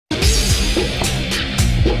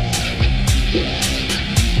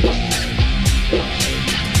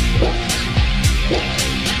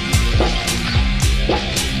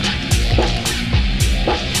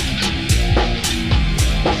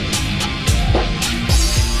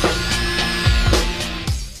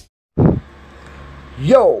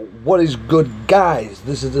Yo, what is good, guys?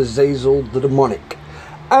 This is Azazel the Demonic,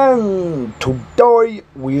 and today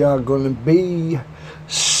we are going to be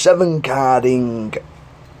 7-carding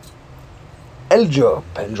ELIDUR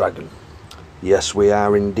Pendragon. Yes, we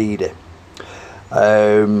are indeed.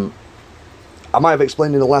 I might have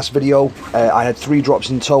explained in the last video, I had 3 drops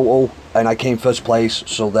in total, and I came first place,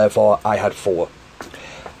 so therefore I had 4.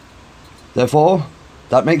 Therefore,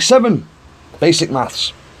 that makes 7. Basic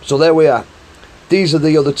maths. So there we are. These are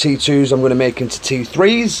the other T2s I'm going to make into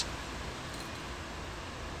T3s.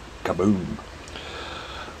 Kaboom.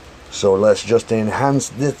 So let's just enhance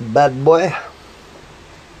this bad boy.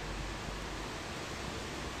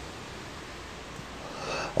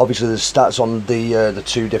 Obviously the stats on the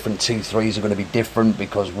 2 different T3s are going to be different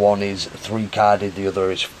because one is 3-carded, the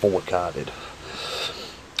other is 4-carded.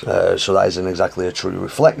 So that isn't exactly a true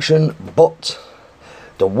reflection, but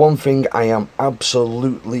the one thing I am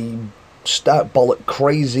absolutely bollock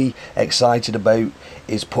crazy excited about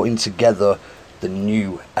is putting together the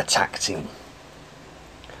new attack team.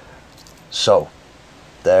 So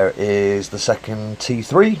there is the second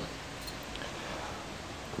T3.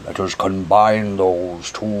 Let us combine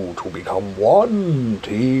those 2 to become one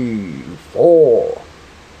T4.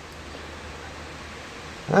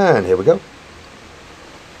 And here we go.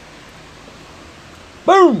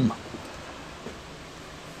 Boom!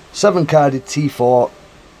 7-carded T4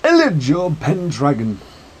 ELIDUR Pendragon.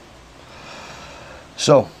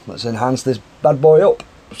 So let's enhance this bad boy up,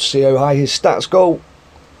 see how high his stats go.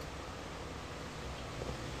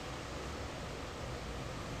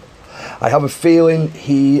 I have a feeling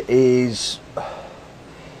he is,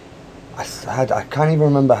 I can't even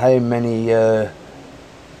remember how many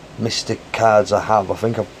mystic cards I have. I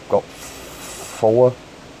think I've got 4.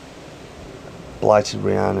 Blighted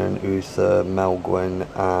Rhiannon, Uther, Melgwyn,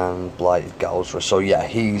 and Blighted Galsra. So yeah,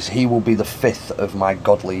 he will be the 5th of my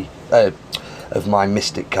godly, of my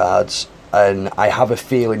mystic cards, and I have a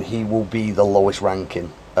feeling he will be the lowest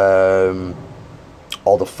ranking, or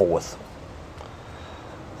the 4th,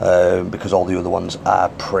 because all the other ones are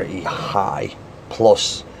pretty high.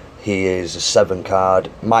 Plus, he is a 7-card.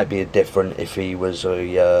 Might be a different if he was an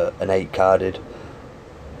 8-carded.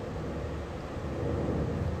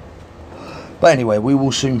 But anyway, we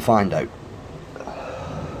will soon find out.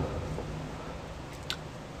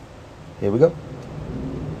 Here we go.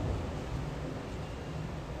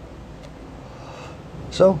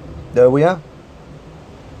 So, there we are.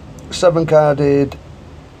 7-carded,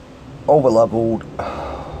 over-leveled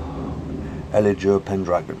ELIDUR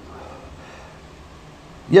Pendragon.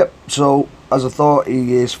 Yep, so as I thought,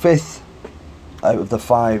 he is 5th out of the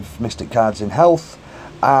 5 mystic cards in health.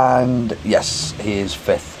 And yes, he is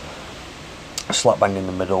 5th. Slap bang in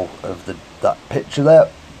the middle of that picture there.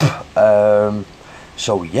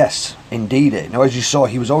 So yes, indeed. Now, as you saw,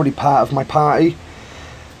 he was already part of my party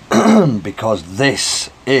because this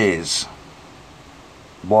is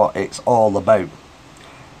what it's all about.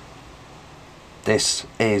 This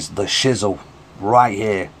is the shizzle right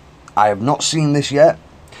here. I have not seen this yet.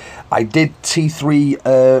 I did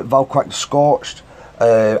T3 Valquac Scorched,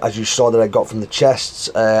 as you saw, that I got from the chests.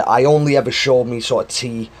 I only ever showed me sort of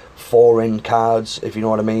T4 in cards, if you know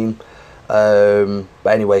what I mean. But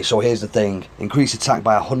anyway, so here's the thing. Increase attack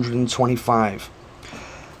by 125.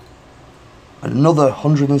 Another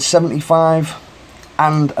 175.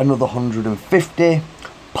 And another 150.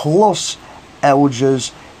 Plus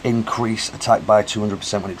Eldur's increase attack by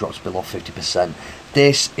 200% when it drops below 50%.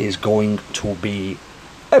 This is going to be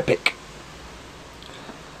epic.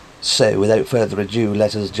 So without further ado,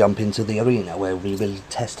 let us jump into the arena where we will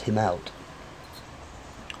test him out.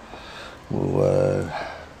 We'll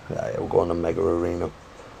go on a mega arena.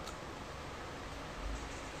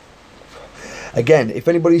 Again, if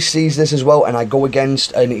anybody sees this as well and I go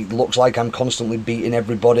against and it looks like I'm constantly beating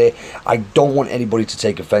everybody, I don't want anybody to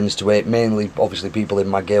take offence to it. Mainly, obviously, people in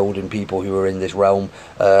my guild and people who are in this realm.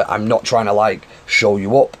 I'm not trying to, like, show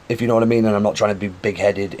you up, if you know what I mean, and I'm not trying to be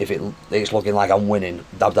big-headed if it's looking like I'm winning.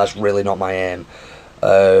 That's really not my aim.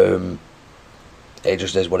 It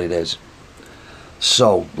just is what it is.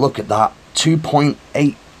 So, look at that.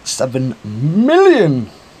 2.87 million!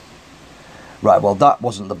 Right, well, that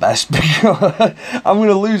wasn't the best because I'm going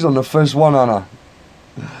to lose on the first one, aren't I?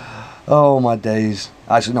 Oh, my days.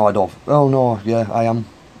 Actually, no, I don't. Oh, no, yeah, I am.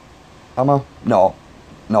 Am I? No.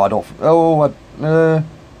 No, I don't. Oh,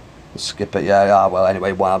 skip it, yeah, well,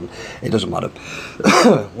 anyway, well, it doesn't matter.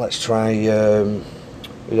 Let's try, who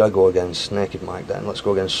did I go against? Naked Mike, then. Let's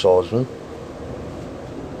go against Swordsman.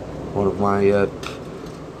 One of my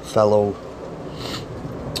fellow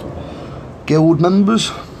guild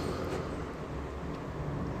members.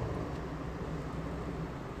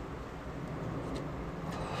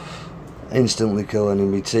 Instantly kill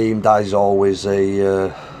enemy team. That is always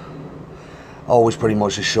a always pretty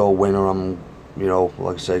much a sure winner. I'm, you know,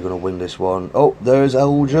 like I say, gonna win this one. Oh, there's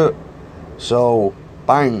Elder. So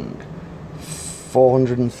bang,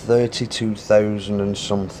 432,000 and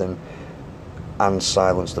something, and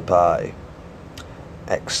silence the party.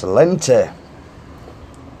 Excelente.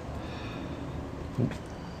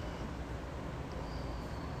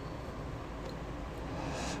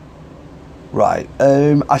 Right,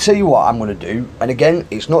 I tell you what I'm going to do, and again,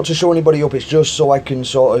 it's not to show anybody up, it's just so I can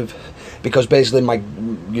sort of, because basically my,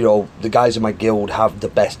 you know, the guys in my guild have the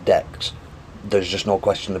best decks. There's just no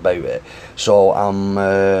question about it. So I'm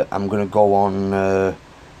going to go on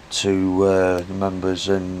to the members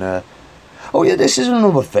and, oh yeah, this is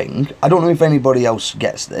another thing. I don't know if anybody else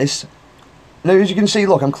gets this. Now, as you can see,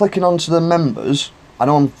 look, I'm clicking onto the members. I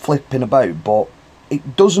know I'm flipping about, but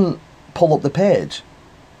it doesn't pull up the page.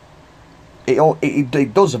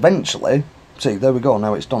 It does eventually. See, there we go,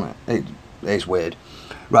 now it's done it. It's weird.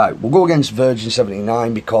 Right, we'll go against Virgin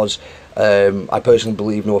 79 because I personally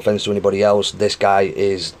believe, no offence to anybody else, this guy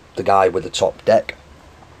is the guy with the top deck,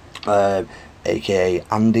 aka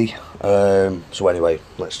Andy. So anyway,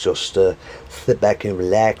 let's just sit back and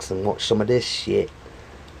relax and watch some of this shit.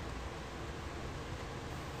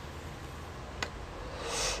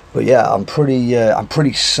 But yeah, I'm pretty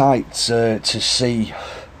psyched to see.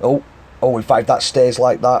 Oh, in fact, that stays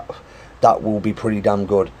like that. That will be pretty damn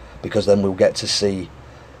good, because then we'll get to see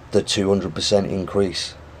the 200%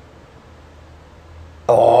 increase.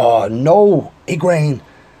 Oh no, Igraine.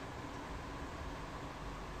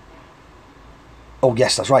 Oh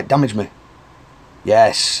yes, that's right. Damage me.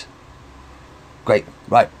 Yes. Great.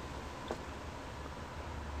 Right.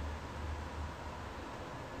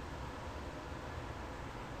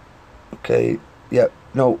 Okay. Yeah.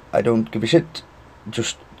 No, I don't give a shit.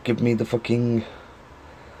 Just give me the fucking...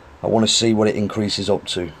 I want to see what it increases up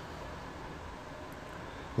to.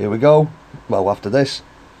 Here we go. Well, after this.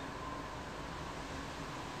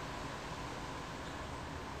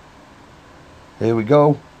 Here we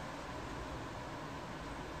go.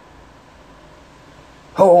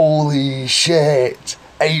 Holy shit.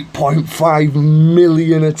 8.5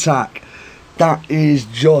 million attack. That is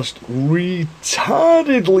just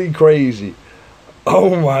retardedly crazy.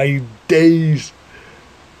 Oh my days.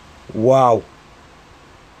 Wow.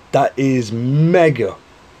 That is mega.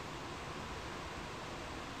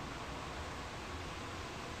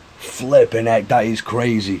 Flipping heck, that is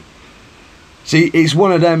crazy. See, it's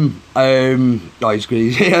one of them. Oh,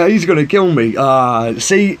 he's gonna kill me.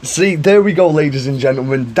 See, there we go, ladies and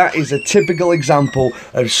gentlemen. That is a typical example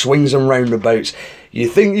of swings and roundabouts. You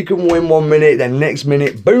think you can win 1 minute, then next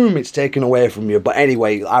minute, boom, it's taken away from you. But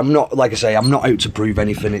anyway, I'm not, like I say, I'm not out to prove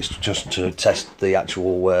anything. It's just to test the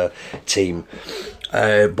actual team.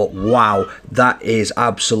 But wow, that is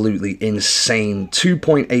absolutely insane.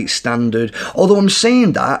 2.8 standard. Although I'm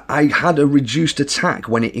saying that, I had a reduced attack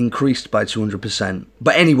when it increased by 200%.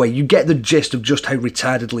 But anyway, you get the gist of just how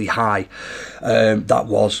retardedly high that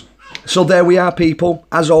was. So there we are, people.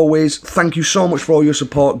 As always, thank you so much for all your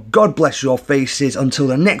support. God bless your faces. Until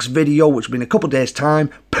the next video, which will be in a couple of days' time.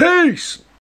 Peace!